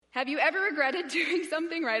Have you ever regretted doing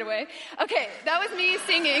something right away? Okay, that was me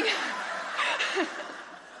singing.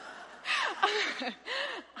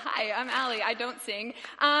 Hi, I'm Allie. I don't sing.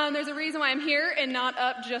 There's a reason why I'm here and not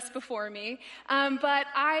up just before me. But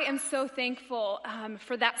I am so thankful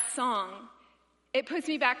for that song. It puts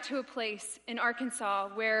me back to a place in Arkansas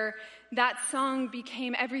where that song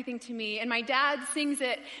became everything to me. And my dad sings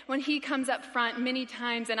it when he comes up front many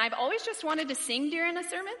times. And I've always just wanted to sing during a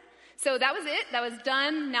sermon. So that was it. That was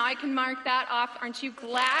done. Now I can mark that off. Aren't you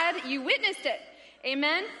glad you witnessed it?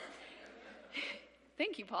 Amen?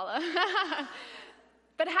 Thank you, Paula.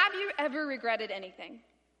 But have you ever regretted anything?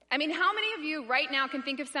 I mean, how many of you right now can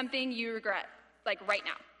think of something you regret? Like right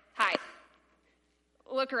now. Hi.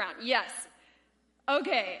 Look around. Yes.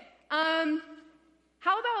 Okay.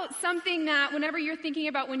 How about something that whenever you're thinking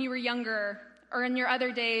about when you were younger or in your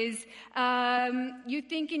other days, you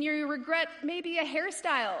think and you regret maybe a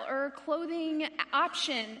hairstyle or a clothing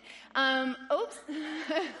option. Oops.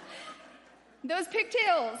 Those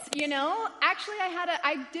pigtails, you know. Actually,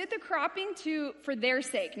 I did the cropping for their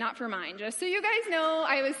sake, not for mine. Just so you guys know,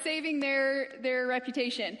 I was saving their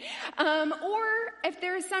reputation. Or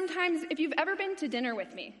if you've ever been to dinner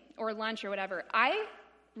with me or lunch or whatever, I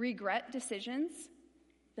regret decisions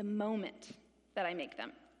the moment that I make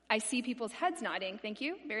them. I see people's heads nodding. Thank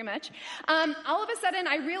you very much. All of a sudden,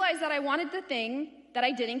 I realized that I wanted the thing that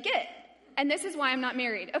I didn't get. And this is why I'm not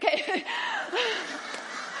married. Okay.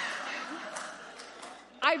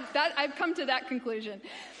 I've come to that conclusion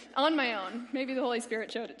on my own. Maybe the Holy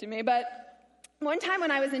Spirit showed it to me. But one time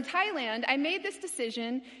when I was in Thailand, I made this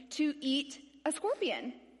decision to eat a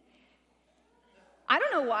scorpion. I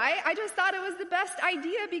don't know why. I just thought it was the best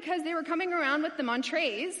idea because they were coming around with them on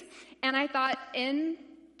trays. And I thought, in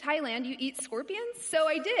Thailand, you eat scorpions? So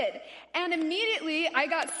I did. And immediately, I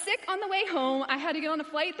got sick on the way home. I had to get on a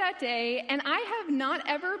flight that day. And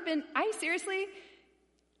I seriously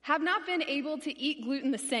have not been able to eat gluten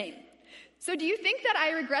the same. So do you think that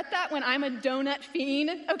I regret that when I'm a donut fiend?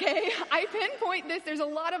 Okay, I pinpoint this. There's a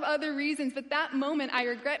lot of other reasons, but that moment I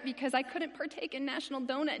regret because I couldn't partake in National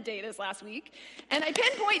Donut Day this last week. And I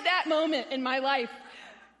pinpoint that moment in my life.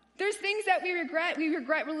 There's things that we regret. We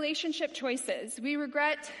regret relationship choices. We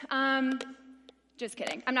regret, just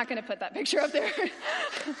kidding. I'm not going to put that picture up there.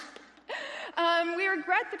 We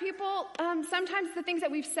regret sometimes the things that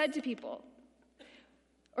we've said to people.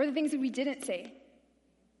 Or the things that we didn't say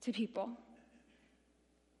to people.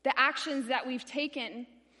 The actions that we've taken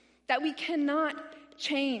that we cannot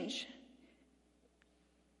change.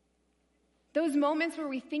 Those moments where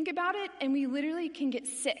we think about it and we literally can get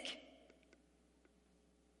sick.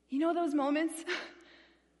 You know those moments?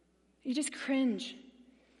 You just cringe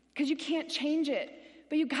because you can't change it,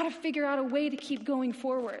 but you got to figure out a way to keep going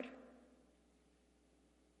forward.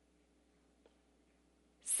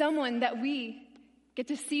 Someone that we get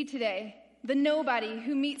to see today, the nobody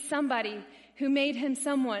who meets somebody who made him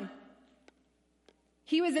someone.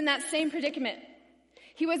 He was in that same predicament.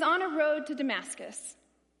 He was on a road to Damascus,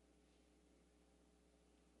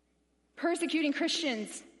 persecuting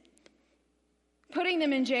Christians, putting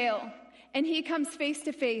them in jail, and he comes face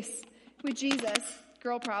to face with Jesus.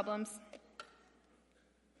 Girl problems.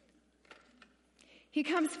 He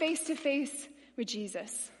comes face to face with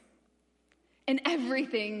Jesus, and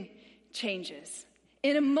everything changes.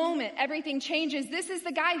 In a moment, everything changes. This is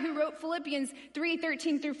the guy who wrote Philippians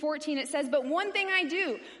 3:13-14. It says, "But one thing I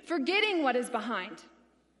do, forgetting what is behind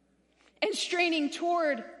and straining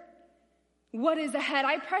toward what is ahead,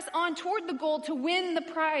 I press on toward the goal to win the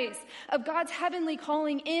prize of God's heavenly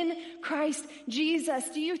calling in Christ Jesus."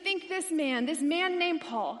 Do you think this man named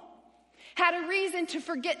Paul, had a reason to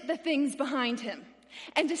forget the things behind him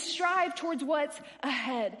and to strive towards what's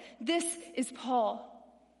ahead? This is Paul.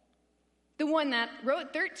 The one that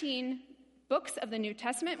wrote 13 books of the New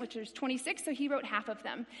Testament, which is 26, so he wrote half of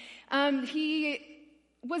them. He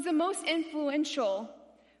was the most influential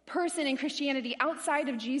person in Christianity outside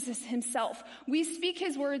of Jesus himself. We speak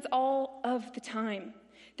his words all of the time.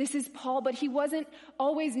 This is Paul, but he wasn't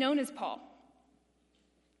always known as Paul.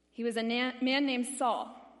 He was a man named Saul.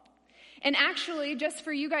 And actually, just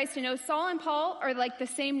for you guys to know, Saul and Paul are like the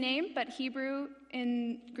same name, but Hebrew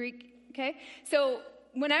and Greek, okay? So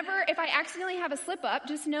if I accidentally have a slip up,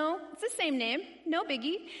 just know it's the same name, no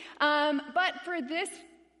biggie. But for this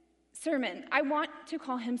sermon, I want to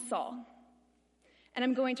call him Saul. And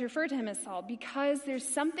I'm going to refer to him as Saul because there's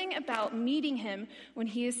something about meeting him when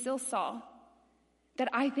he is still Saul that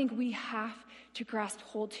I think we have to grasp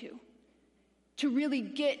hold to really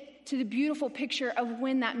get to the beautiful picture of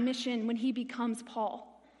when he becomes Paul.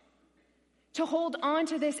 to hold on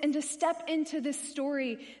to this and to step into this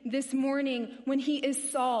story this morning when he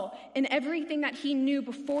is Saul and everything that he knew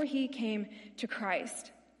before he came to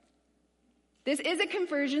Christ. This is a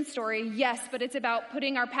conversion story, yes, but it's about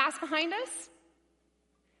putting our past behind us.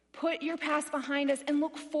 Put your past behind us and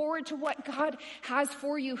look forward to what God has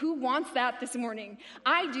for you. Who wants that this morning?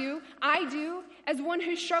 I do. As one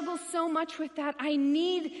who struggles so much with that, I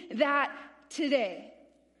need that today.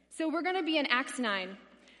 So we're going to be in Acts 9,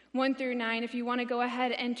 1 through 9. If you want to go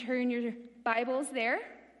ahead and turn your Bibles there.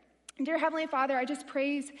 Dear Heavenly Father, I just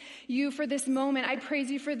praise you for this moment. I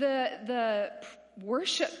praise you for the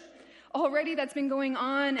worship already that's been going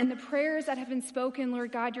on and the prayers that have been spoken.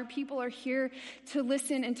 Lord God, your people are here to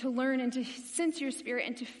listen and to learn and to sense your spirit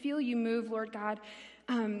and to feel you move, Lord God.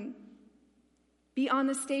 Be on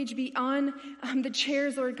the stage, be on the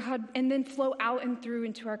chairs, Lord God, and then flow out and through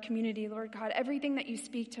into our community, Lord God. Everything that you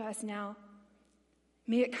speak to us now,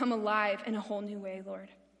 may it come alive in a whole new way, Lord.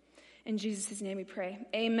 In Jesus' name we pray.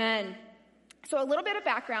 Amen. So a little bit of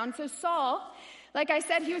background. So Saul, like I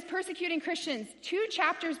said, he was persecuting Christians 2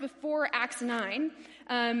 chapters before Acts 9.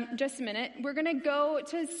 Just a minute. We're going to go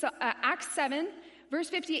to Acts 7, verse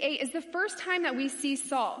 58 is the first time that we see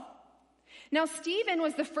Saul. Now, Stephen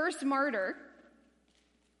was the first martyr,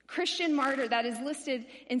 Christian martyr that is listed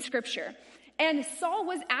in Scripture. And Saul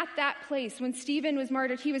was at that place when Stephen was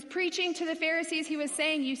martyred. He was preaching to the Pharisees. He was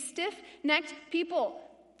saying, you stiff-necked people,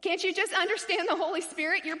 can't you just understand the Holy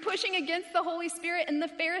Spirit? You're pushing against the Holy Spirit. And the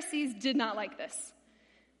Pharisees did not like this.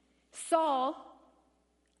 Saul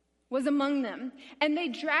was among them. And they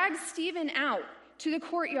dragged Stephen out to the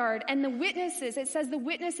courtyard. And the witnesses, it says the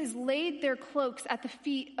witnesses laid their cloaks at the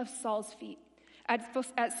feet of Saul's feet,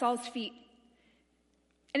 at Saul's feet.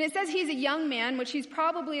 And it says he's a young man, which he's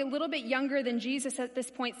probably a little bit younger than Jesus at this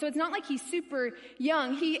point. So it's not like he's super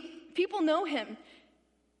young. People know him.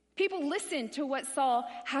 People listen to what Saul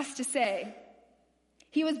has to say.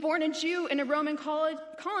 He was born a Jew in a Roman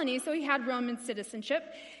colony, so he had Roman citizenship.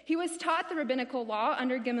 He was taught the rabbinical law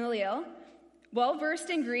under Gamaliel. Well-versed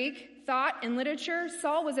in Greek, thought, and literature,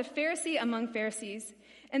 Saul was a Pharisee among Pharisees.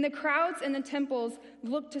 And the crowds in the temples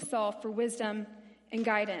looked to Saul for wisdom and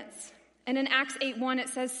guidance. And in Acts 8:1, it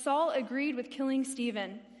says, Saul agreed with killing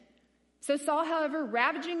Stephen. So Saul, however,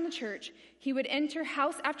 ravaging the church, he would enter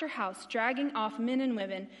house after house, dragging off men and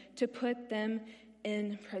women to put them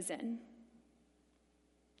in prison.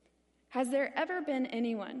 Has there ever been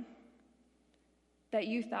anyone that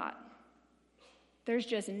you thought, there's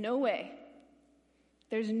just no way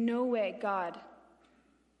God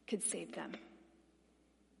could save them?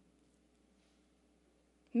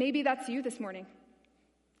 Maybe that's you this morning.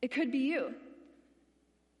 It could be you.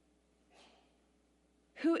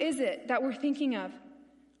 Who is it that we're thinking of?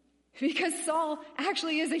 Because Saul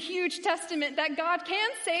actually is a huge testament that God can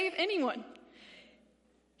save anyone.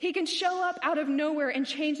 He can show up out of nowhere and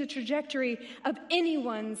change the trajectory of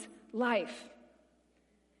anyone's life.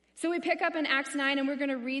 So we pick up in Acts 9, and we're going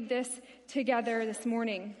to read this together this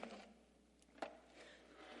morning.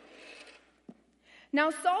 Now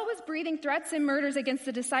Saul was breathing threats and murders against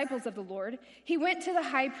the disciples of the Lord. He went to the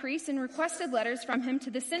high priest and requested letters from him to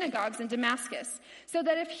the synagogues in Damascus, so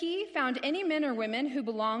that if he found any men or women who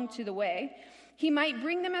belonged to the way, he might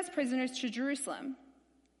bring them as prisoners to Jerusalem.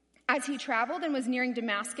 As he traveled and was nearing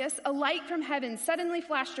Damascus, a light from heaven suddenly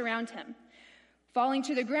flashed around him. Falling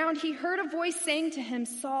to the ground, he heard a voice saying to him,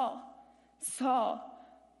 Saul, Saul,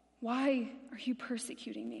 why are you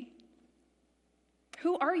persecuting me?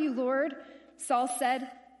 Who are you, Lord? Saul said,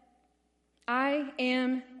 I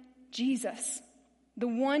am Jesus, the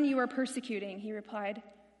one you are persecuting, he replied.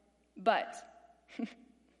 But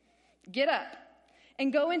get up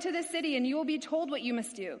and go into the city, and you will be told what you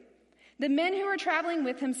must do. The men who were traveling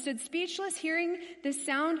with him stood speechless, hearing this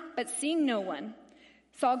sound, but seeing no one.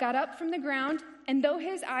 Saul got up from the ground, and though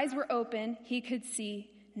his eyes were open, he could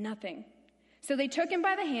see nothing. So they took him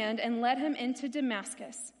by the hand and led him into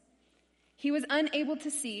Damascus. He was unable to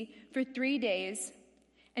see for 3 days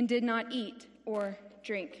and did not eat or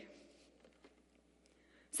drink.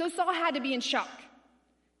 So Saul had to be in shock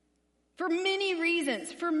for many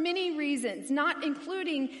reasons, not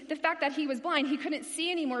including the fact that he was blind. He couldn't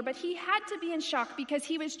see anymore, but he had to be in shock because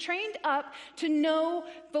he was trained up to know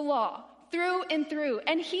the law through and through.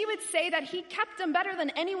 And he would say that he kept them better than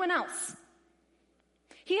anyone else.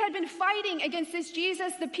 He had been fighting against this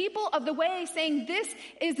Jesus, the people of the way, saying this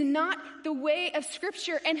is not the way of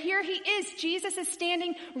Scripture. And here he is. Jesus is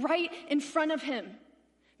standing right in front of him,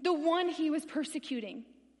 the one he was persecuting.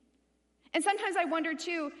 And sometimes I wonder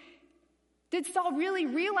too, did Saul really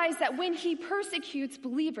realize that when he persecutes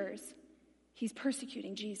believers, he's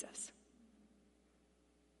persecuting Jesus?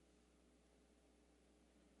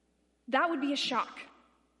 That would be a shock.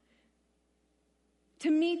 To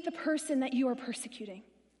meet the person that you are persecuting.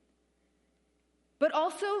 But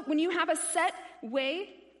also, when you have a set way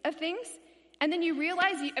of things, and then you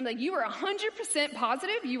realize you were 100%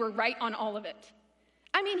 positive you were right on all of it.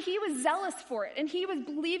 I mean, he was zealous for it, and he was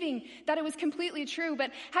believing that it was completely true.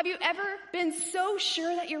 But have you ever been so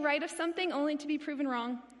sure that you're right of something only to be proven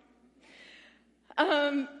wrong?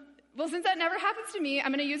 Well, since that never happens to me,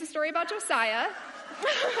 I'm going to use a story about Josiah.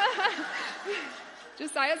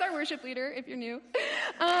 Josiah's our worship leader, if you're new.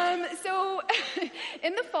 So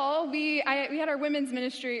in the fall, we had our women's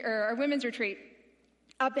ministry, or our women's retreat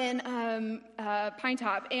up in Pine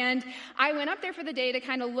Top. And I went up there for the day to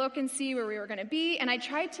kind of look and see where we were going to be. And I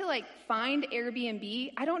tried to find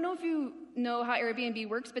Airbnb. I don't know if you know how Airbnb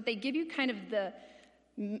works, but they give you kind of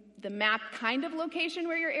the map kind of location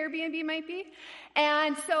where your Airbnb might be.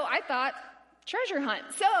 And so I thought, treasure hunt.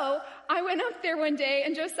 So I went up there one day,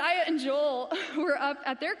 and Josiah and Joel were up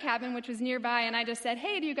at their cabin, which was nearby, and I just said,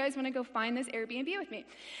 hey, do you guys want to go find this Airbnb with me?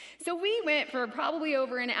 So we went for probably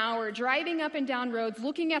over an hour, driving up and down roads,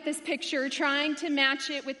 looking at this picture, trying to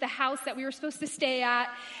match it with the house that we were supposed to stay at,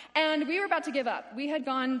 and we were about to give up. We had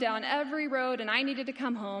gone down every road, and I needed to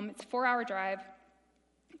come home. It's a 4-hour drive.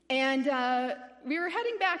 And we were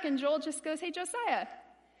heading back, and Joel just goes, hey, Josiah,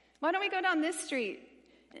 why don't we go down this street?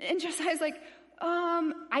 And Josiah's like,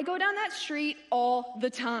 I go down that street all the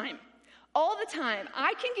time. All the time.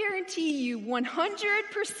 I can guarantee you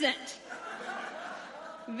 100%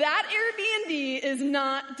 that Airbnb is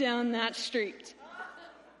not down that street.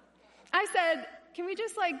 I said, can we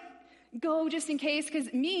just go just in case? Because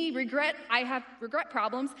I have regret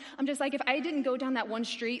problems. I'm just like, if I didn't go down that one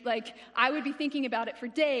street, I would be thinking about it for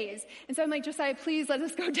days. And so I'm like, Josiah, please let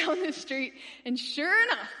us go down this street. And sure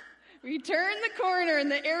enough, we turn the corner and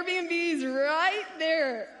the Airbnb's right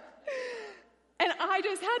there. And I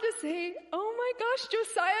just had to say, oh my gosh,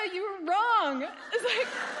 Josiah, you were wrong. It's like,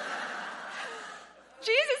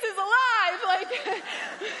 Jesus is alive.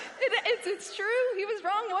 It's true. He was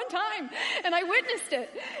wrong one time. And I witnessed it.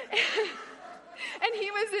 And he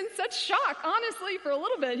was in such shock, honestly, for a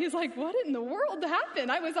little bit. He's like, what in the world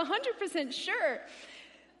happened? I was 100% sure.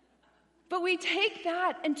 But we take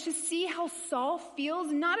that and to see how Saul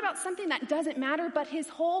feels, not about something that doesn't matter, but his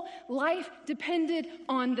whole life depended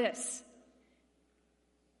on this.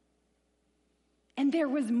 And there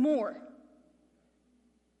was more.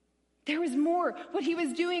 There was more. What he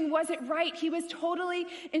was doing wasn't right. He was totally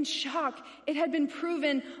in shock. It had been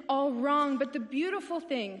proven all wrong. But the beautiful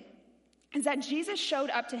thing is that Jesus showed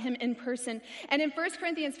up to him in person. And in 1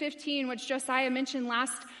 Corinthians 15, which Josiah mentioned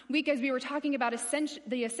last week as we were talking about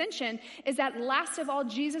the ascension, is that last of all,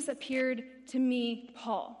 Jesus appeared to me,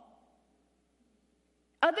 Paul.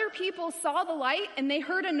 Other people saw the light and they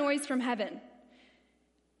heard a noise from heaven.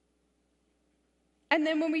 And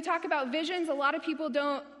then when we talk about visions, a lot of people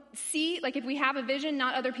don't see, if we have a vision,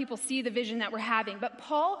 not other people see the vision that we're having. But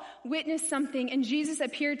Paul witnessed something and Jesus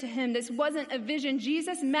appeared to him. This wasn't a vision.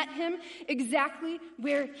 Jesus met him exactly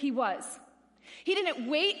where he was. He didn't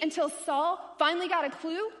wait until Saul finally got a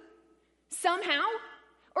clue, somehow,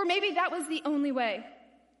 or maybe that was the only way.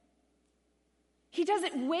 He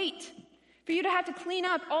doesn't wait for you to have to clean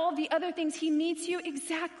up all the other things. He meets you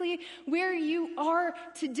exactly where you are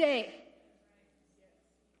today.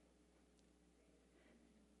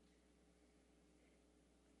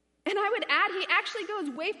 And I would add, he actually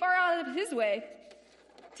goes way far out of his way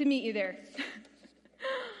to meet you there.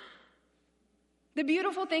 The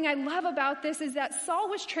beautiful thing I love about this is that Saul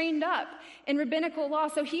was trained up in rabbinical law,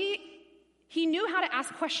 so he knew how to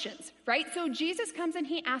ask questions, right? So Jesus comes and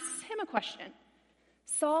he asks him a question.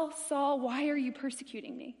 Saul, Saul, why are you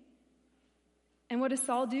persecuting me? And what does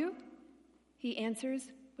Saul do? He answers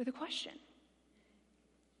with a question.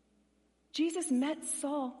 Jesus met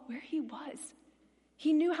Saul where he was.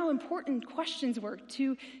 He knew how important questions were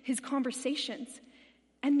to his conversations.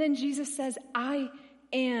 And then Jesus says, I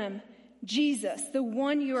am Jesus, the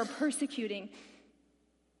one you are persecuting.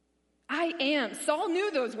 I am. Saul knew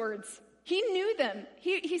those words. He knew them.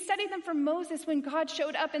 He studied them from Moses when God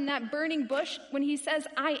showed up in that burning bush when he says,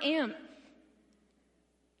 I am.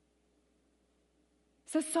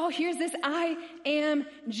 So Saul hears this, I am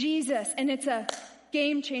Jesus, and it's a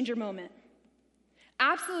game changer moment.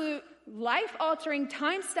 Absolute life-altering,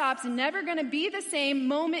 time stops, never going to be the same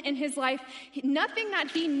moment in his life. Nothing that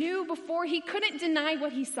he knew before, he couldn't deny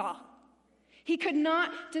what he saw. He could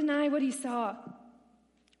not deny what he saw.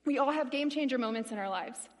 We all have game-changer moments in our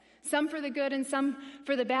lives. Some for the good and some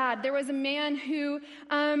for the bad. There was a man who,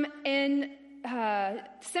 in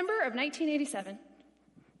December of 1987,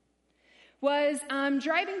 was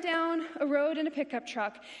driving down a road in a pickup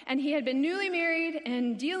truck, and he had been newly married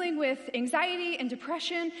and dealing with anxiety and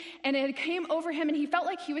depression, and it came over him, and he felt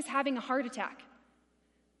like he was having a heart attack.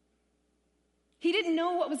 He didn't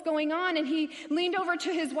know what was going on, and he leaned over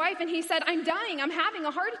to his wife, and he said, "I'm dying. I'm having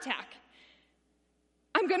a heart attack.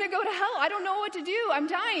 I'm going to go to hell. I don't know what to do. I'm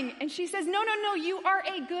dying." And she says, No, you are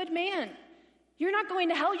a good man. You're not going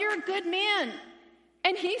to hell. You're a good man.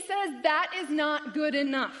 And he says, that is not good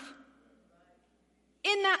enough.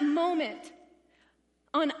 In that moment,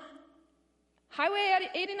 on Highway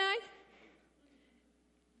 89,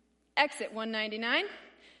 exit 199,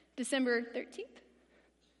 December 13th.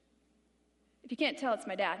 If you can't tell, it's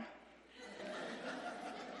my dad.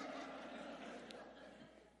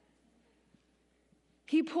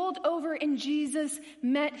 He pulled over and Jesus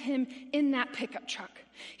met him in that pickup truck.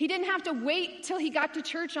 He didn't have to wait till he got to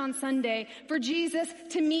church on Sunday for Jesus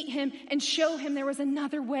to meet him and show him there was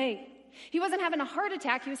another way. He wasn't having a heart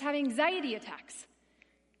attack, he was having anxiety attacks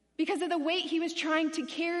because of the weight he was trying to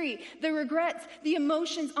carry, the regrets, the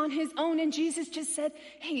emotions on his own. And Jesus just said,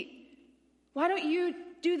 "Hey, why don't you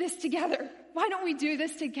do this together? Why don't we do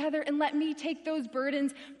this together and let me take those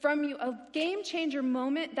burdens from you?" A game changer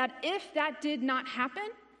moment that if that did not happen,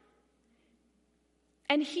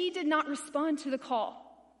 and he did not respond to the call,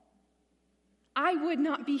 I would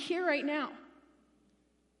not be here right now.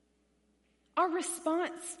 Our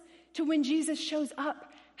response to when Jesus shows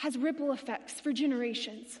up has ripple effects for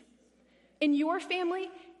generations. In your family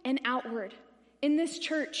and outward, in this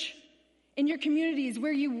church, in your communities,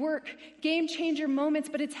 where you work, game changer moments,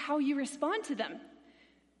 but it's how you respond to them.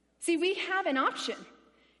 See, we have an option,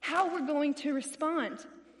 how we're going to respond.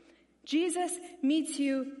 Jesus meets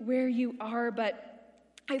you where you are, but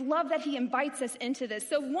I love that he invites us into this.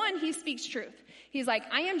 So one, he speaks truth. He's like,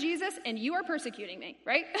 "I am Jesus and you are persecuting me,"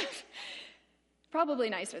 right? Probably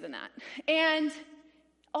nicer than that. And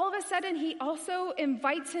all of a sudden, he also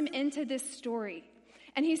invites him into this story.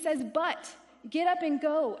 And he says, "But get up and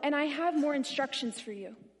go, and I have more instructions for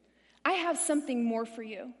you. I have something more for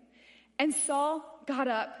you." And Saul got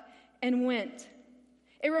up and went.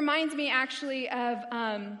 It reminds me actually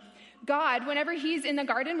of God, whenever he's in the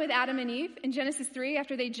garden with Adam and Eve in Genesis 3,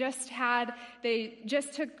 after they just took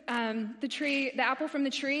the apple from the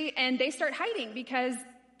tree, and they start hiding because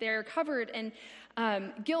they're covered in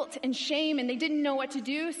guilt and shame, and they didn't know what to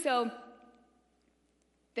do, so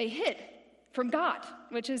they hid from God,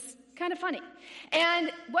 which is kind of funny.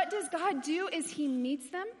 And what does God do is he meets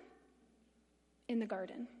them in the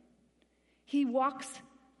garden. He walks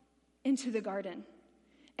into the garden,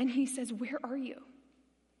 and he says, "Where are you?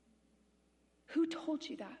 Who told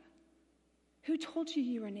you that? Who told you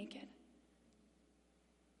you were naked?"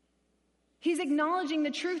 He's acknowledging the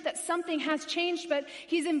truth that something has changed, but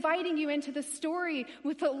he's inviting you into the story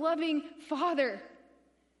with a loving Father.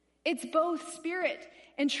 It's both spirit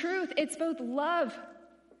and truth. It's both love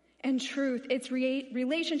and truth. It's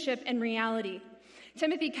relationship and reality.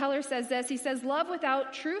 Timothy Keller says this. He says, "Love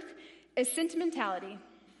without truth is sentimentality.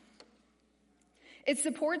 It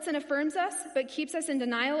supports and affirms us, but keeps us in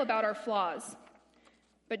denial about our flaws.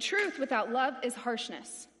 But truth without love is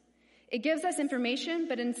harshness. It gives us information,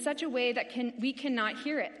 but in such a way that we cannot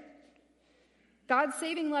hear it. God's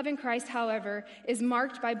saving love in Christ, however, is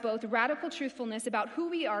marked by both radical truthfulness about who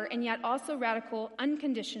we are and yet also radical,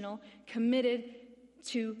 unconditional, committed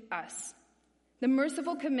to us. The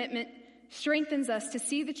merciful commitment strengthens us to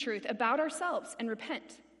see the truth about ourselves and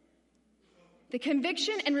repent. The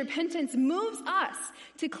conviction and repentance moves us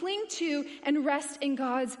to cling to and rest in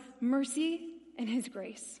God's mercy and his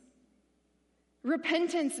grace.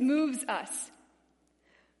 Repentance moves us.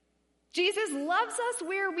 Jesus loves us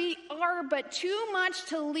where we are, but too much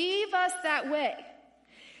to leave us that way.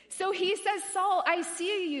 So he says, "Saul, I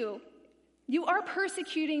see you. You are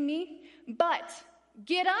persecuting me, but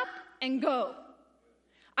get up and go.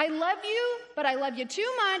 I love you, but I love you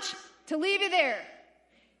too much to leave you there."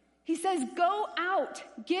 He says, "Go out,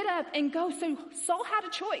 get up and go." So Saul had a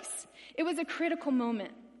choice. It was a critical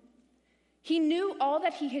moment. He knew all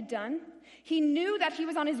that he had done. He knew that he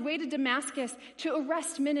was on his way to Damascus to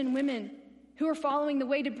arrest men and women who were following the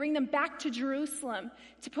way, to bring them back to Jerusalem,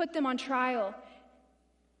 to put them on trial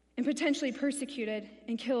and potentially persecuted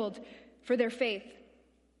and killed for their faith.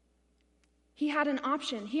 He had an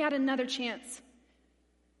option. He had another chance.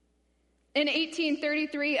 In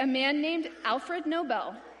 1833, a man named Alfred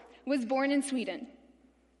Nobel was born in Sweden.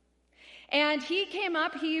 And he came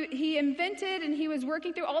up, he invented, and he was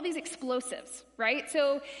working through all these explosives, right?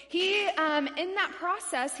 So he, in that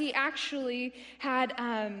process, he actually had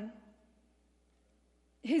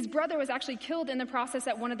his brother was actually killed in the process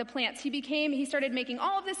at one of the plants. He started making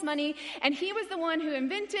all of this money, and he was the one who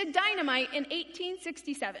invented dynamite in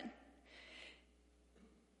 1867.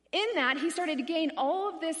 In that, he started to gain all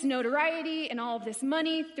of this notoriety and all of this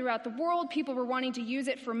money throughout the world. People were wanting to use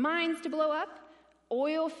it for mines to blow up,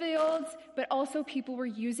 oil fields, but also people were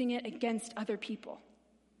using it against other people.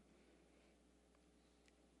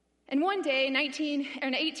 And one day, in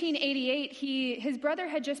 1888, his brother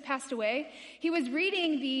had just passed away. He was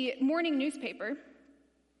reading the morning newspaper,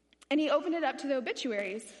 and he opened it up to the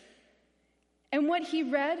obituaries. And what he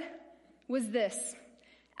read was this: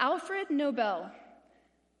 Alfred Nobel,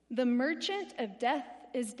 the merchant of death,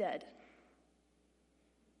 is dead.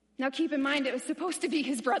 Now keep in mind, it was supposed to be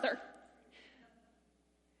his brother.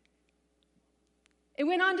 It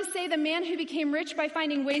went on to say the man who became rich by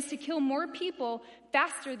finding ways to kill more people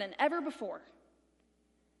faster than ever before.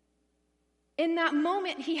 In that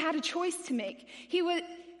moment, he had a choice to make.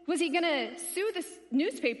 Was he going to sue this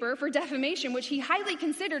newspaper for defamation, which he highly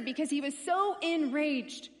considered because he was so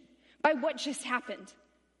enraged by what just happened?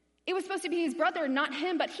 It was supposed to be his brother, not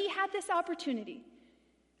him, but he had this opportunity,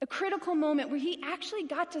 a critical moment where he actually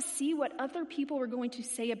got to see what other people were going to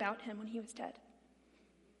say about him when he was dead.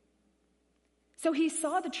 So he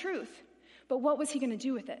saw the truth, but what was he going to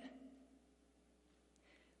do with it?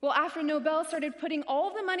 Well, after Nobel started putting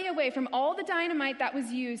all the money away from all the dynamite that was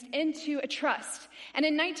used into a trust, and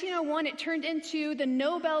in 1901 it turned into the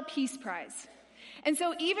Nobel Peace Prize. And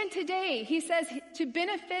so even today, he says to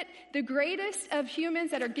benefit the greatest of humans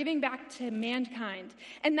that are giving back to mankind.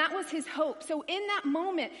 And that was his hope. So in that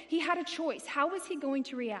moment, he had a choice. How was he going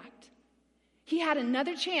to react? He had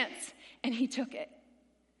another chance, and he took it.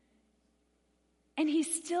 And we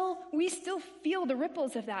still feel the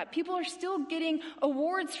ripples of that. People are still getting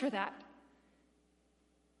awards for that.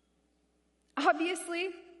 Obviously,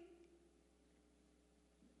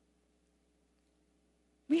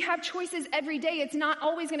 we have choices every day. It's not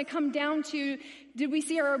always going to come down to, did we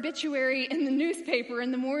see our obituary in the newspaper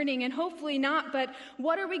in the morning? And hopefully not, but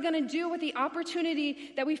what are we going to do with the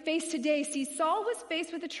opportunity that we face today? See, Saul was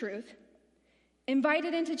faced with the truth,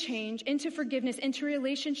 invited into change, into forgiveness, into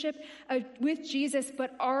relationship with Jesus,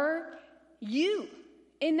 but are you,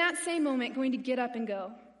 in that same moment, going to get up and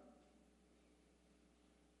go?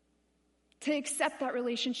 To accept that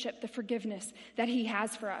relationship, the forgiveness that he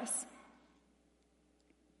has for us.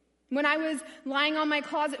 When I was lying on my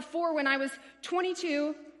closet floor when I was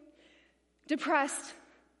 22, depressed,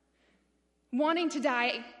 wanting to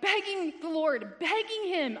die, begging the Lord, begging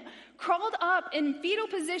him, crawled up in fetal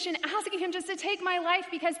position, asking him just to take my life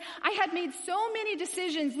because I had made so many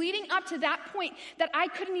decisions leading up to that point that I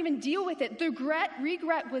couldn't even deal with it. The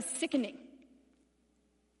regret was sickening.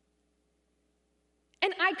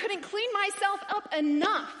 And I couldn't clean myself up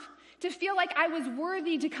enough to feel like I was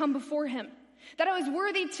worthy to come before him, that I was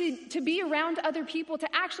worthy to be around other people, to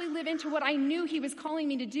actually live into what I knew he was calling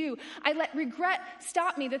me to do. I let regret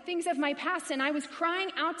stop me, the things of my past, and I was crying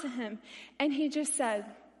out to him. And he just said,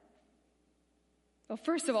 well,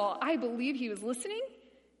 first of all, I believe he was listening,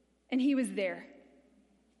 and he was there.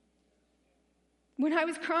 When I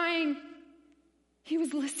was crying, he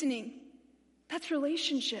was listening. That's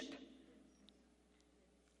relationship.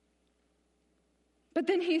 But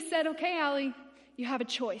then he said, okay, Allie, you have a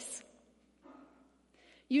choice.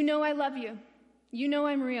 You know I love you. You know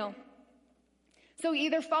I'm real. So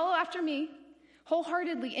either follow after me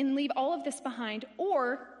wholeheartedly and leave all of this behind,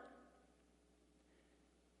 or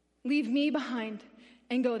leave me behind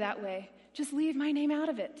and go that way. Just leave my name out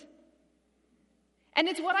of it. And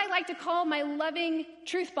it's what I like to call my loving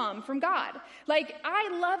truth bomb from God. Like,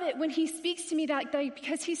 I love it when he speaks to me that way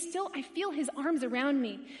because I feel his arms around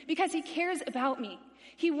me because he cares about me.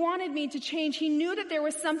 He wanted me to change. He knew that there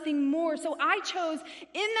was something more. So I chose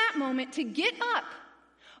in that moment to get up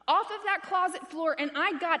off of that closet floor, and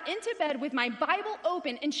I got into bed with my Bible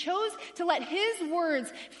open and chose to let his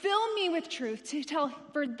words fill me with truth,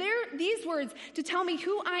 these words to tell me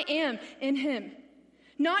who I am in him.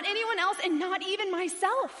 Not anyone else and not even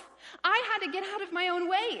myself. I had to get out of my own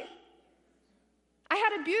way. I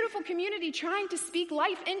had a beautiful community trying to speak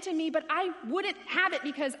life into me, but I wouldn't have it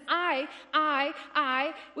because I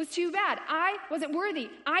was too bad. I wasn't worthy.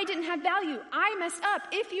 I didn't have value. I messed up.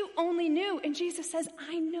 If you only knew. And Jesus says,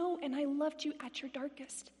 I know, and I loved you at your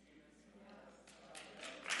darkest.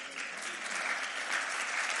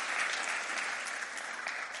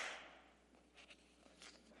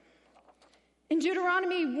 In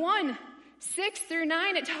Deuteronomy 1:6-9,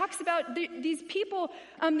 it talks about these people,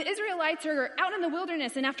 the Israelites are out in the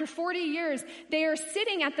wilderness, and after 40 years, they are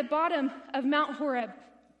sitting at the bottom of Mount Horeb.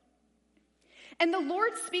 And the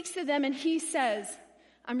Lord speaks to them, and he says,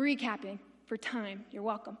 I'm recapping for time. You're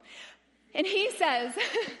welcome. And he says,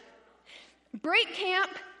 break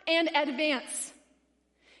camp and advance.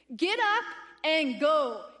 Get up and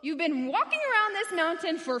go. You've been walking around this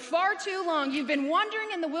mountain for far too long. You've been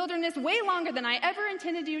wandering in the wilderness way longer than I ever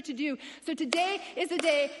intended you to do. So today is the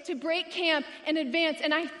day to break camp and advance.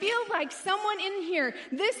 And I feel like someone in here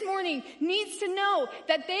this morning needs to know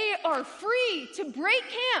that they are free to break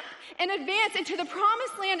camp and advance into the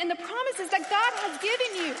promised land and the promises that God has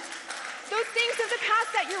given you. Those things of the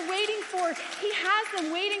past that you're waiting for, he has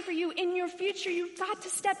them waiting for you in your future. You've got to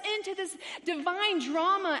step into this divine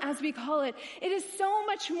drama, as we call it. It is so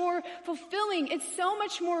much more fulfilling. It's so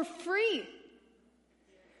much more free.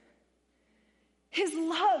 His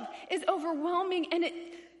love is overwhelming and it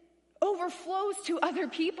overflows to other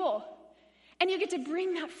people. And you get to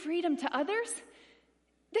bring that freedom to others.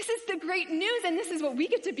 This is the great news, and this is what we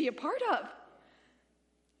get to be a part of.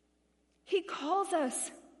 He calls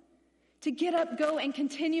us to get up, go, and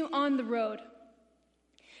continue on the road.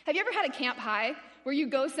 Have you ever had a camp high where you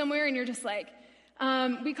go somewhere and you're just like,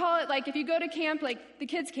 we call it like if you go to camp, like the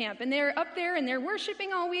kids' camp, and they're up there and they're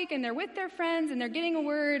worshiping all week and they're with their friends and they're getting a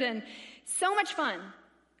word and so much fun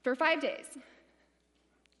for 5 days.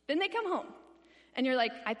 Then they come home and you're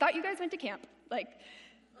like, I thought you guys went to camp. Like,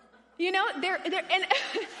 you know, they're and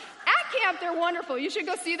at camp, they're wonderful. You should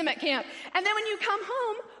go see them at camp. And then when you come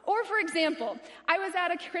home, or for example, I was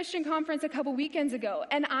at a Christian conference a couple weekends ago,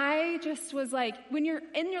 and I just was like, when you're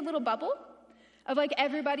in your little bubble of like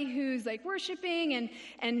everybody who's like worshiping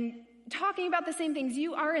and talking about the same things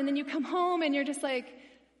you are, and then you come home and you're just like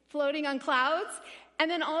floating on clouds, and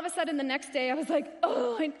then all of a sudden the next day I was like,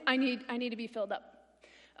 oh, I need to be filled up.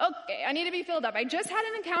 Okay, I need to be filled up. I just had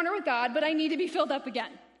an encounter with God, but I need to be filled up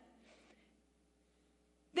again.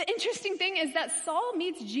 The interesting thing is that Saul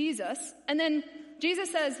meets Jesus, and then Jesus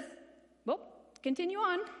says, well, continue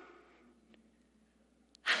on.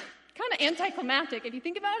 Kind of anticlimactic if you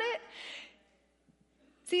think about it.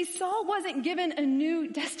 See, Saul wasn't given a new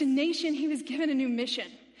destination. He was given a new mission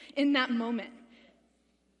in that moment.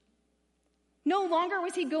 No longer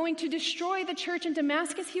was he going to destroy the church in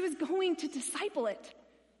Damascus. He was going to disciple it.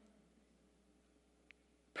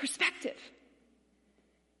 Perspective.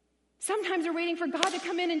 Sometimes we're waiting for God to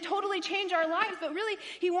come in and totally change our lives, but really,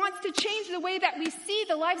 he wants to change the way that we see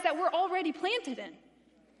the lives that we're already planted in.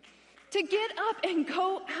 To get up and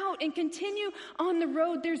go out and continue on the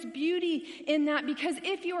road, there's beauty in that, because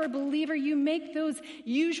if you're a believer, you make those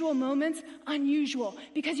usual moments unusual,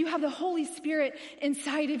 because you have the Holy Spirit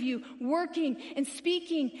inside of you, working and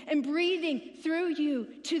speaking and breathing through you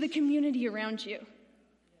to the community around you.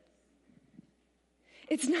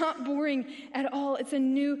 It's not boring at all. It's a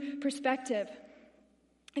new perspective.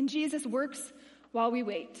 And Jesus works while we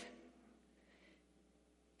wait.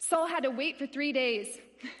 Saul had to wait for 3 days.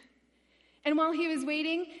 And while he was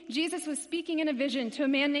waiting, Jesus was speaking in a vision to a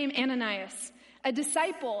man named Ananias, a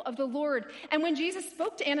disciple of the Lord. And when Jesus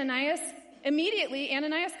spoke to Ananias, immediately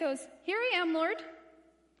Ananias goes, "Here I am, Lord."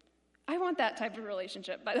 I want that type of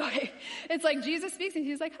relationship, by the way. It's like Jesus speaks and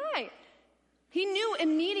he's like, "Hi." He knew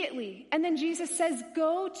immediately. And then Jesus says,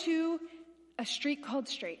 go to a street called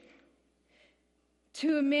Straight,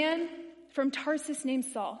 to a man from Tarsus named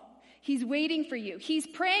Saul. He's waiting for you. He's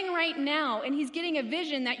praying right now, and he's getting a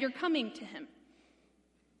vision that you're coming to him.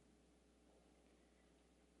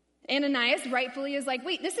 Ananias rightfully is like,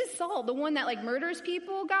 wait, this is Saul, the one that like murders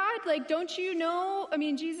people, God? Like, don't you know? I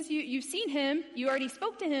mean, Jesus, you've seen him. You already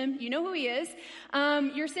spoke to him. You know who he is.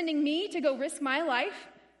 You're sending me to go risk my life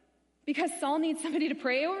because Saul needs somebody to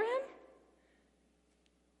pray over him?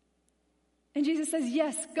 And Jesus says,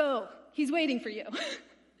 yes, go. He's waiting for you.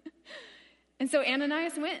 And so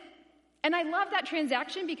Ananias went. And I love that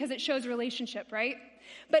transaction because it shows relationship, right?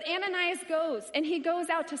 But Ananias goes, and he goes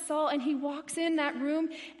out to Saul, and he walks in that room,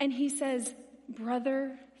 and he says,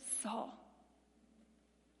 Brother Saul.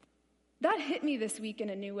 That hit me this week in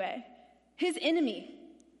a new way. His enemy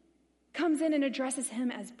comes in and addresses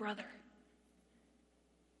him as brother.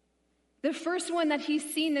 The first one that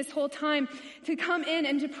he's seen this whole time to come in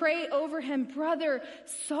and to pray over him, Brother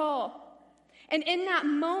Saul. And in that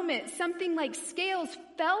moment, something like scales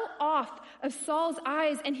fell off of Saul's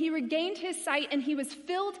eyes, and he regained his sight, and he was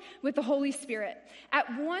filled with the Holy Spirit at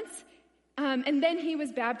once, and then he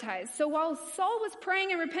was baptized. So while Saul was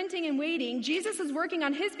praying and repenting and waiting, Jesus was working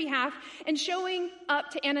on his behalf and showing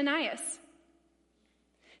up to Ananias.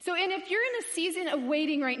 So, and if you're in a season of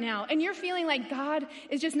waiting right now, and you're feeling like God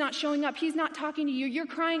is just not showing up, he's not talking to you, you're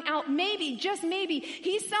crying out, maybe, just maybe,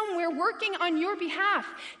 he's somewhere working on your behalf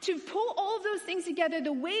to pull all of those things together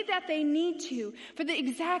the way that they need to for the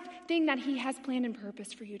exact thing that he has planned and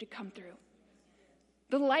purpose for you to come through.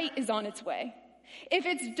 The light is on its way. If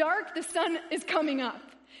it's dark, the sun is coming up.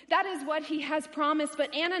 That is what he has promised.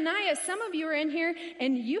 But Ananias, some of you are in here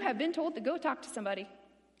and you have been told to go talk to somebody.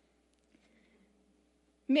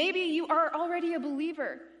 Maybe you are already a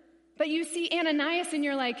believer, but you see Ananias and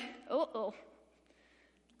you're like, oh,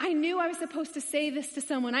 I knew I was supposed to say this to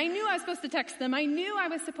someone. I knew I was supposed to text them. I knew I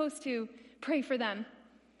was supposed to pray for them.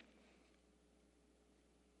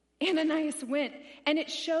 Ananias went, and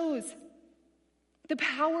it shows the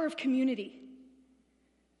power of community.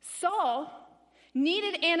 Saul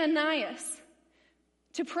needed Ananias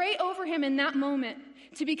to pray over him in that moment,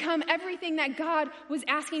 to become everything that God was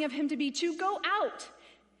asking of him to be, to go out.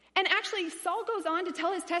 And actually, Saul goes on to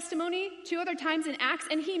tell his testimony 2 other times in Acts,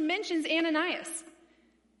 and he mentions Ananias.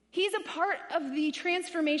 He's a part of the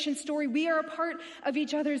transformation story. We are a part of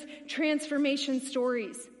each other's transformation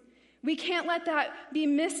stories. We can't let that be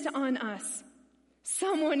missed on us.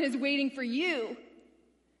 Someone is waiting for you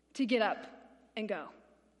to get up and go.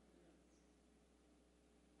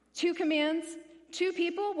 2 commands, 2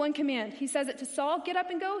 people, 1 command. He says it to Saul, get up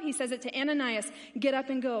and go. He says it to Ananias, get up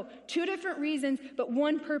and go. 2 different reasons, but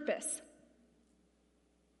 1 purpose.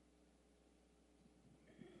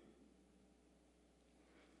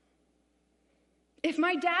 If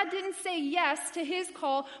my dad didn't say yes to his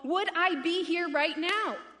call, would I be here right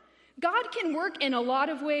now? God can work in a lot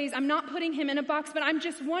of ways. I'm not putting him in a box, but I'm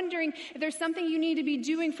just wondering if there's something you need to be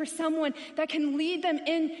doing for someone that can lead them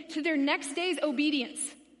into their next day's obedience.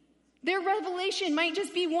 Their revelation might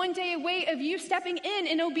just be 1 day away of you stepping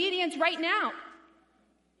in obedience right now.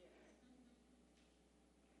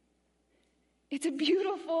 It's a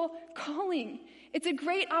beautiful calling. It's a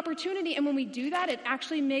great opportunity. And when we do that, it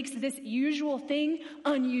actually makes this usual thing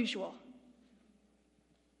unusual.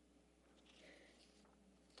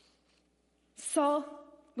 Saul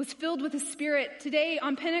was filled with the Spirit. Today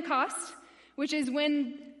on Pentecost, which is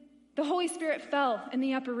when the Holy Spirit fell in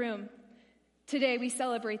the upper room, today we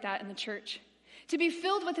celebrate that in the church. To be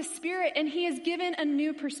filled with the Spirit, and he has given a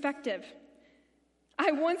new perspective.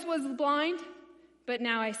 I once was blind, but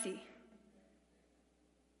now I see.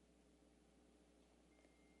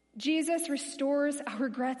 Jesus restores our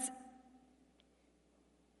regrets,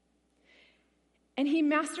 and he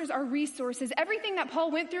masters our resources. Everything that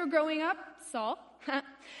Paul went through growing up,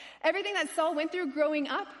 everything that Saul went through growing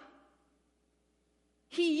up,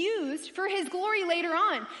 he used for his glory later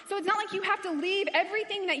on. So it's not like you have to leave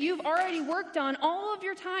everything that you've already worked on, all of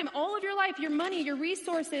your time, all of your life, your money, your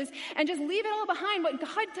resources, and just leave it all behind. What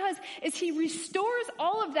God does is he restores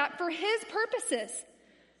all of that for his purposes.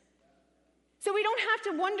 So we don't have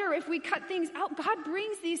to wonder if we cut things out. God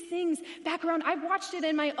brings these things back around. I've watched it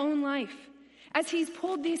in my own life as he's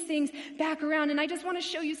pulled these things back around. And I just want to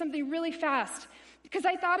show you something really fast because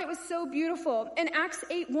I thought it was so beautiful. In Acts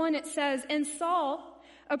 8:1, it says, and Saul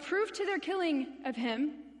approved to their killing of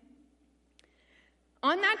him.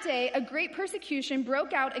 On that day, a great persecution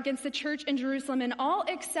broke out against the church in Jerusalem, and all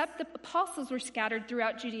except the apostles were scattered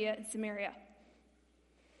throughout Judea and Samaria.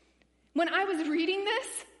 When I was reading this,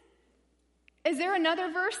 is there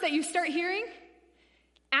another verse that you start hearing?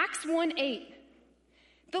 Acts 1:8.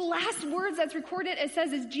 The last words that's recorded, it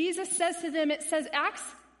says, as Jesus says to them, it says Acts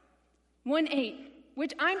 1:8,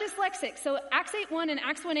 which I'm dyslexic. So Acts 8:1 and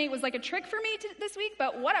Acts 1:8 was like a trick for me this week,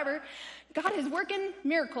 but whatever. God is working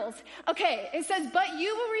miracles. Okay, it says, but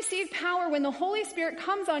you will receive power when the Holy Spirit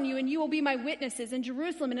comes on you, and you will be my witnesses in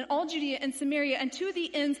Jerusalem and in all Judea and Samaria and to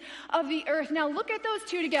the ends of the earth. Now look at those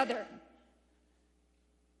two together.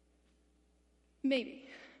 Maybe.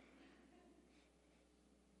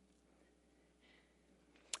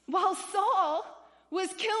 While Saul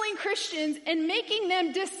was killing Christians and making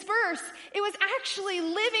them disperse, it was actually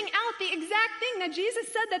living out the exact thing that Jesus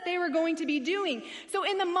said that they were going to be doing. So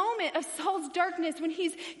in the moment of Saul's darkness, when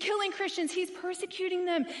he's killing Christians, he's persecuting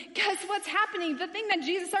them. Guess what's happening? The thing that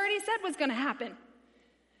Jesus already said was going to happen.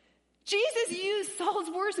 Jesus used Saul's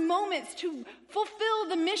worst moments to fulfill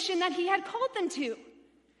the mission that he had called them to.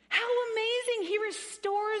 How amazing. He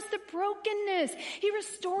restores the brokenness. He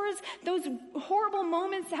restores those horrible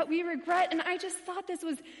moments that we regret. And I just thought this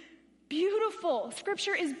was beautiful.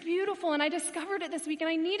 Scripture is beautiful. And I discovered it this week, and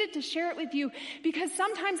I needed to share it with you because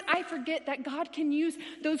sometimes I forget that God can use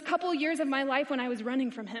those couple years of my life when I was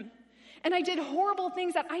running from him. And I did horrible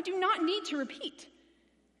things that I do not need to repeat.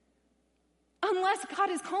 Unless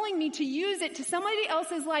God is calling me to use it to somebody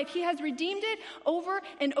else's life, he has redeemed it over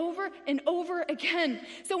and over and over again.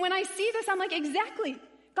 So when I see this, I'm like, exactly.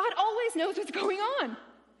 God always knows what's going on.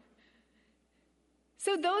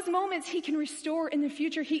 So those moments he can restore in the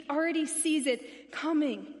future. He already sees it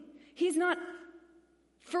coming. He's not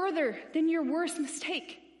further than your worst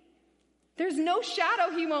mistake, There's no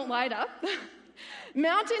shadow he won't light up.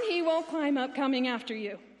 Mountain he won't climb up coming after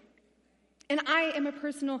you. And I am a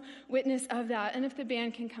personal witness of that. And if the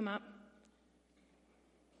band can come up.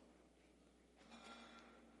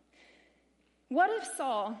 What if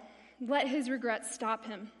Saul let his regrets stop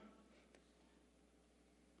him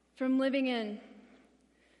from living in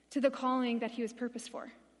to the calling that he was purposed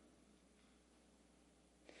for?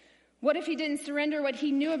 What if he didn't surrender what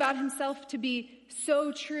he knew about himself to be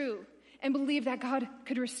so true and believe that God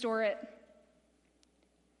could restore it?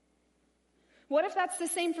 What if that's the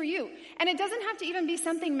same for you? And it doesn't have to even be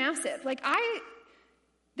something massive.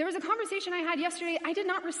 There was a conversation I had yesterday. I did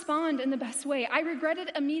not respond in the best way. I regretted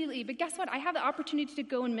it immediately, but guess what? I have the opportunity to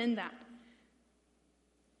go and mend that.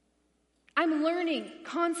 I'm learning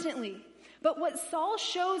constantly. But what Saul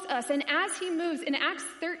shows us, and as he moves, in Acts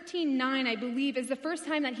 13:9, I believe, is the first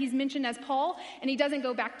time that he's mentioned as Paul, and he doesn't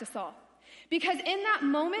go back to Saul. Because in that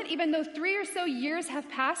moment, even though 3 or so years have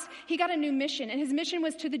passed, he got a new mission, and his mission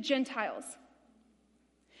was to the Gentiles.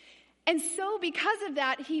 And so because of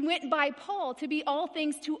that, he went by Paul to be all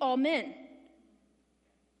things to all men.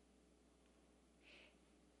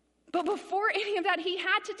 But before any of that, he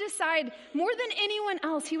had to decide, more than anyone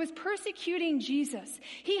else, he was persecuting Jesus.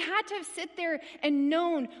 He had to sit there and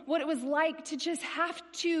known what it was like to just have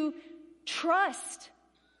to trust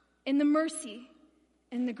in the mercy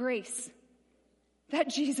and the grace that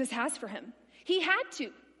Jesus has for him. He had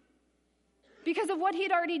to, because of what he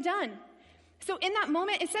had already done. So in that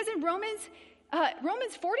moment, it says in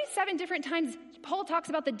Romans 47 different times, Paul talks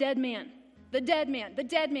about the dead man, the dead man, the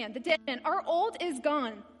dead man, the dead man. Our old is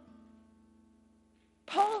gone.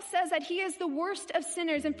 Paul says that he is the worst of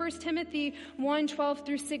sinners in 1 Timothy 1:12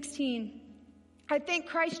 through 16. I thank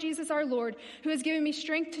Christ Jesus our Lord, who has given me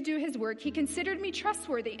strength to do his work. He considered me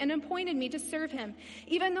trustworthy and appointed me to serve him,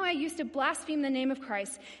 even though I used to blaspheme the name of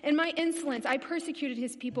Christ. In my insolence, I persecuted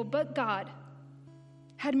his people, but God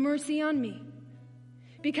had mercy on me,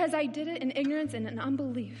 because I did it in ignorance and in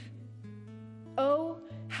unbelief. Oh,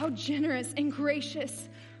 how generous and gracious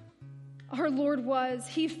our Lord was.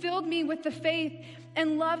 He filled me with the faith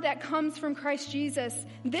and love that comes from Christ Jesus.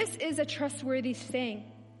 This is a trustworthy saying,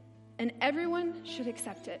 and everyone should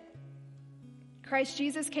accept it. Christ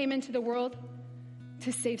Jesus came into the world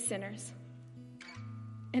to save sinners,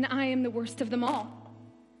 and I am the worst of them all.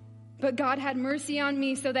 But God had mercy on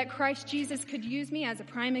me so that Christ Jesus could use me as a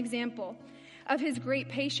prime example of his great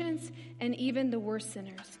patience and even the worst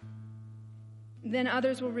sinners. Then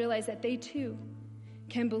others will realize that they too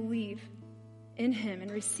can believe in him and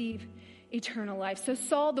receive eternal life. So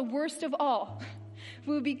Saul, the worst of all,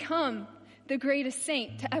 will become the greatest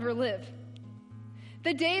saint to ever live.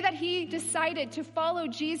 The day that he decided to follow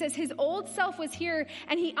Jesus, his old self was here,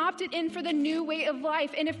 and he opted in for the new way of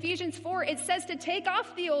life. In Ephesians 4, it says to take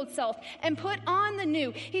off the old self and put on the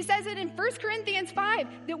new. He says it in 1 Corinthians 5,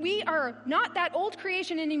 that we are not that old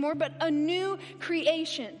creation anymore, but a new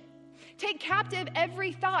creation. Take captive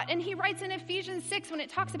every thought. And he writes in Ephesians 6, when it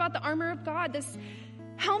talks about the armor of God, this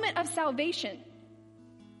helmet of salvation.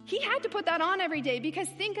 He had to put that on every day, because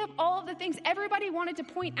think of all of the things everybody wanted to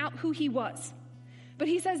point out who he was. But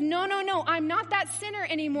he says, no, I'm not that sinner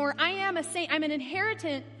anymore. I am a saint. I'm an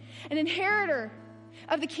inheritor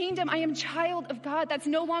of the kingdom. I am child of God. That's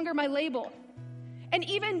no longer my label. And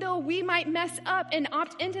even though we might mess up and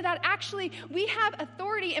opt into that, actually, we have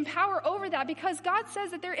authority and power over that, because God says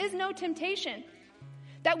that there is no temptation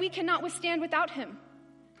that we cannot withstand without him.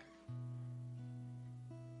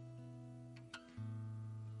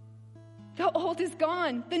 The old is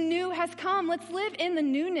gone. The new has come. Let's live in the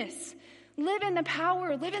newness. Live in the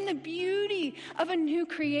power, live in the beauty of a new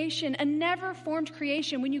creation, a never-formed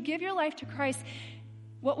creation. When you give your life to Christ,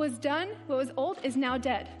 what was done, what was old, is now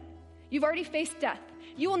dead. You've already faced death.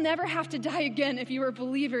 You will never have to die again if you are a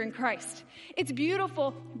believer in Christ. It's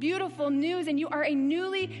beautiful, beautiful news, and you are a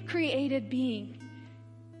newly created being.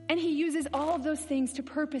 And he uses all of those things to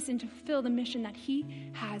purpose and to fulfill the mission that he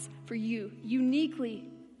has for you, uniquely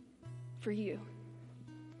for you.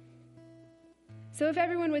 So if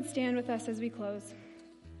everyone would stand with us as we close.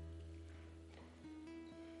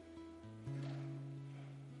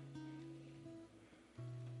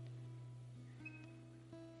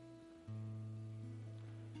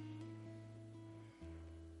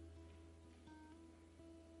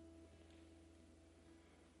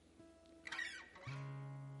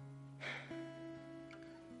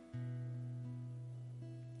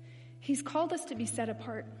 He's called us to be set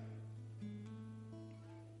apart.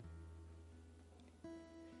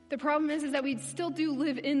 The problem is that we still do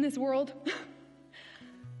live in this world.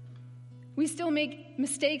 We still make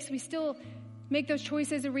mistakes. We still make those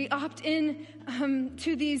choices, or we opt in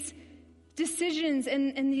to these decisions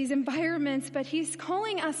in these environments, but he's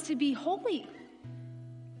calling us to be holy,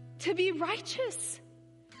 to be righteous.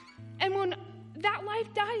 And when that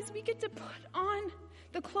life dies, we get to put on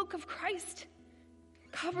the cloak of Christ,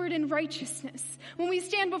 covered in righteousness. When we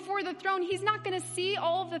stand before the throne, he's not going to see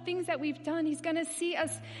all of the things that we've done. He's going to see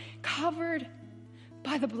us covered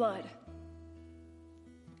by the blood.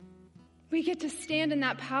 We get to stand in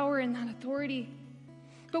that power and that authority.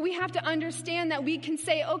 But we have to understand that we can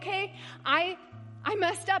say, okay, I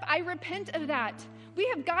messed up. I repent of that. We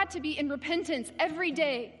have got to be in repentance every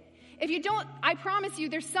day. If you don't, I promise you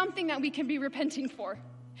there's something that we can be repenting for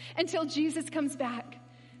until Jesus comes back.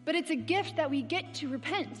 But it's a gift that we get to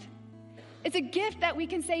repent. It's a gift that we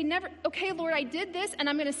can say, okay, Lord, I did this, and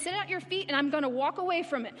I'm going to sit at your feet, and I'm going to walk away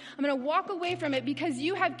from it. I'm going to walk away from it because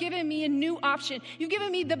you have given me a new option. You've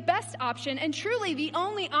given me the best option, and truly the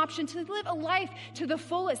only option to live a life to the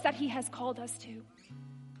fullest that he has called us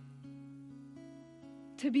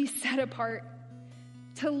to be set apart,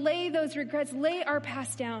 to lay those regrets, lay our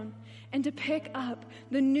past down, and to pick up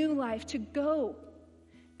the new life, to go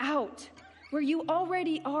out where you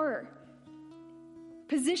already are,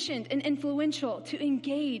 positioned and influential, to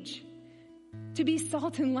engage, to be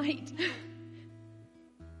salt and light.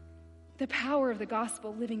 The power of the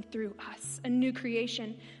gospel living through us, a new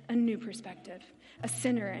creation, a new perspective, a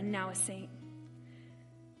sinner and now a saint.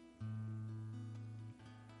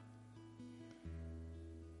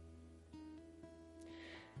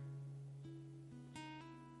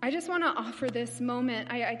 I just want to offer this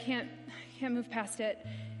moment. I can't move past it.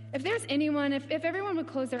 If there's anyone, if everyone would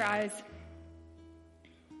close their eyes.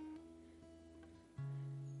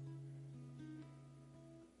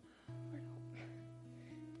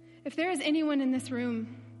 If there is anyone in this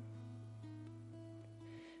room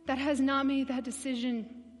that has not made that decision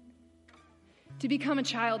to become a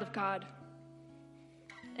child of God,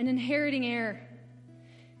 an inheriting heir,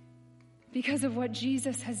 because of what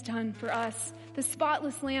Jesus has done for us, the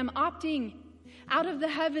spotless Lamb opting out of the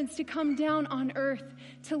heavens to come down on earth,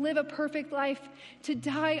 to live a perfect life, to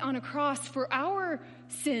die on a cross for our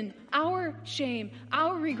sin, our shame,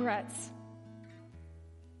 our regrets.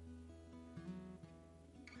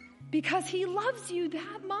 Because he loves you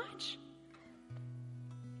that much.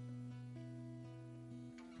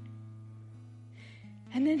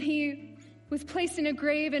 And then he was placed in a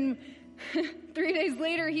grave, and 3 days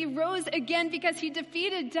later he rose again because he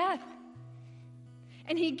defeated death.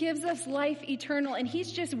 And he gives us life eternal, and he's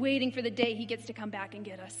just waiting for the day he gets to come back and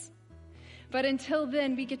get us. But until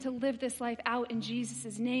then, we get to live this life out in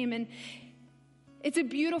Jesus' name. And it's a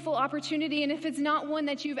beautiful opportunity, and if it's not one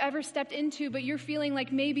that you've ever stepped into, but you're feeling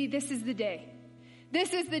like maybe this is the day.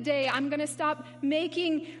 This is the day. I'm going to stop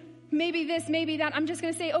making maybe this, maybe that. I'm just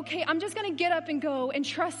going to say, okay, I'm just going to get up and go and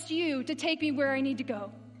trust you to take me where I need to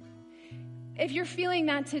go. If you're feeling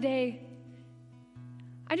that today,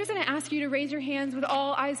 I'm just going to ask you to raise your hands with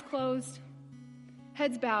all eyes closed,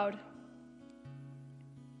 heads bowed.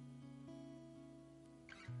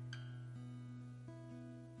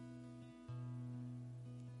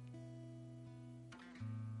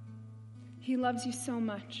 He loves you so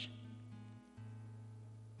much.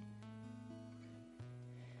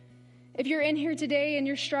 If you're in here today and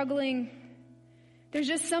you're struggling, there's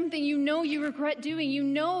just something you know you regret doing. You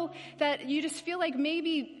know that you just feel like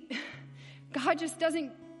maybe God just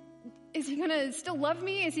doesn't. Is he going to still love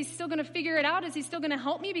me? Is he still going to figure it out? Is he still going to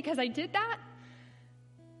help me because I did that?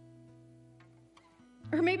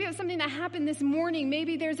 Or maybe it was something that happened this morning.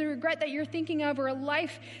 Maybe there's a regret that you're thinking of, or a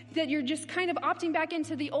life that you're just kind of opting back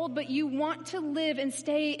into the old, but you want to live and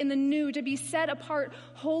stay in the new, to be set apart,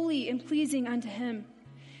 holy and pleasing unto him.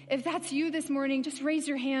 If that's you this morning, just raise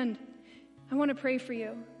your hand. I want to pray for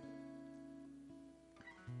you.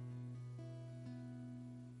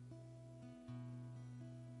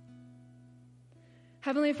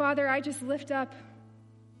 Heavenly Father, I just lift up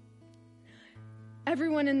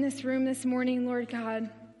everyone in this room this morning, Lord God.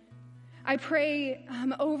 I pray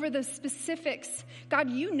over the specifics.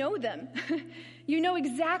 God, you know them. You know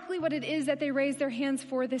exactly what it is that they raise their hands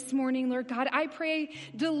for this morning, Lord God. I pray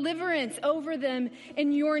deliverance over them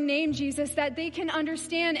in your name, Jesus, that they can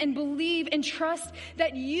understand and believe and trust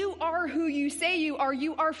that you are who you say you are.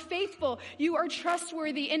 You are faithful. You are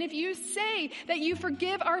trustworthy. And if you say that you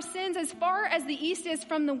forgive our sins as far as the east is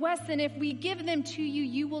from the west, then if we give them to you,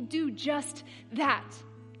 you will do just that.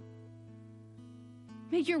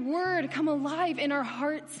 Make your word come alive in our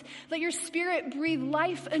hearts. Let your spirit breathe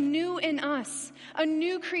life anew in us, a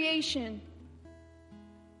new creation.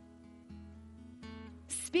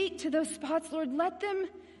 Speak to those spots, Lord. Let them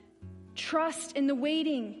trust in the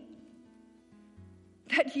waiting.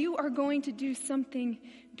 that you are going to do something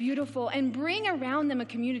beautiful and bring around them a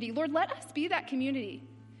community. Lord, let us be that community.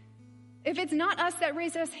 If it's not us that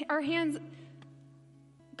raise our hands,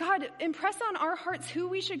 God, impress on our hearts who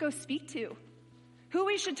we should go speak to, who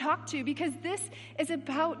we should talk to, because this is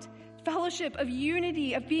about fellowship, of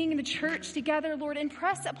unity, of being in the church together. Lord,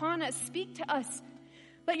 impress upon us, speak to us.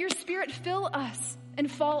 Let your Spirit fill us and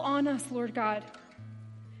fall on us, Lord God.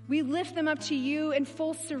 We lift them up to you in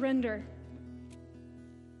full surrender,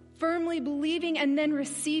 firmly believing and then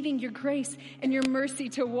receiving your grace and your mercy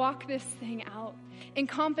to walk this thing out in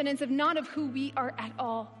confidence of not of who we are at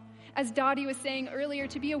all. As Dottie was saying earlier,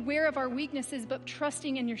 to be aware of our weaknesses, but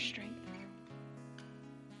trusting in your strength.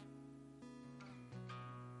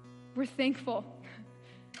 We're thankful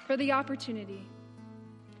for the opportunity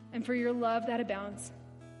and for your love that abounds.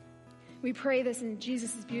 We pray this in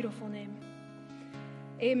Jesus' beautiful name.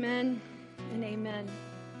 Amen and amen.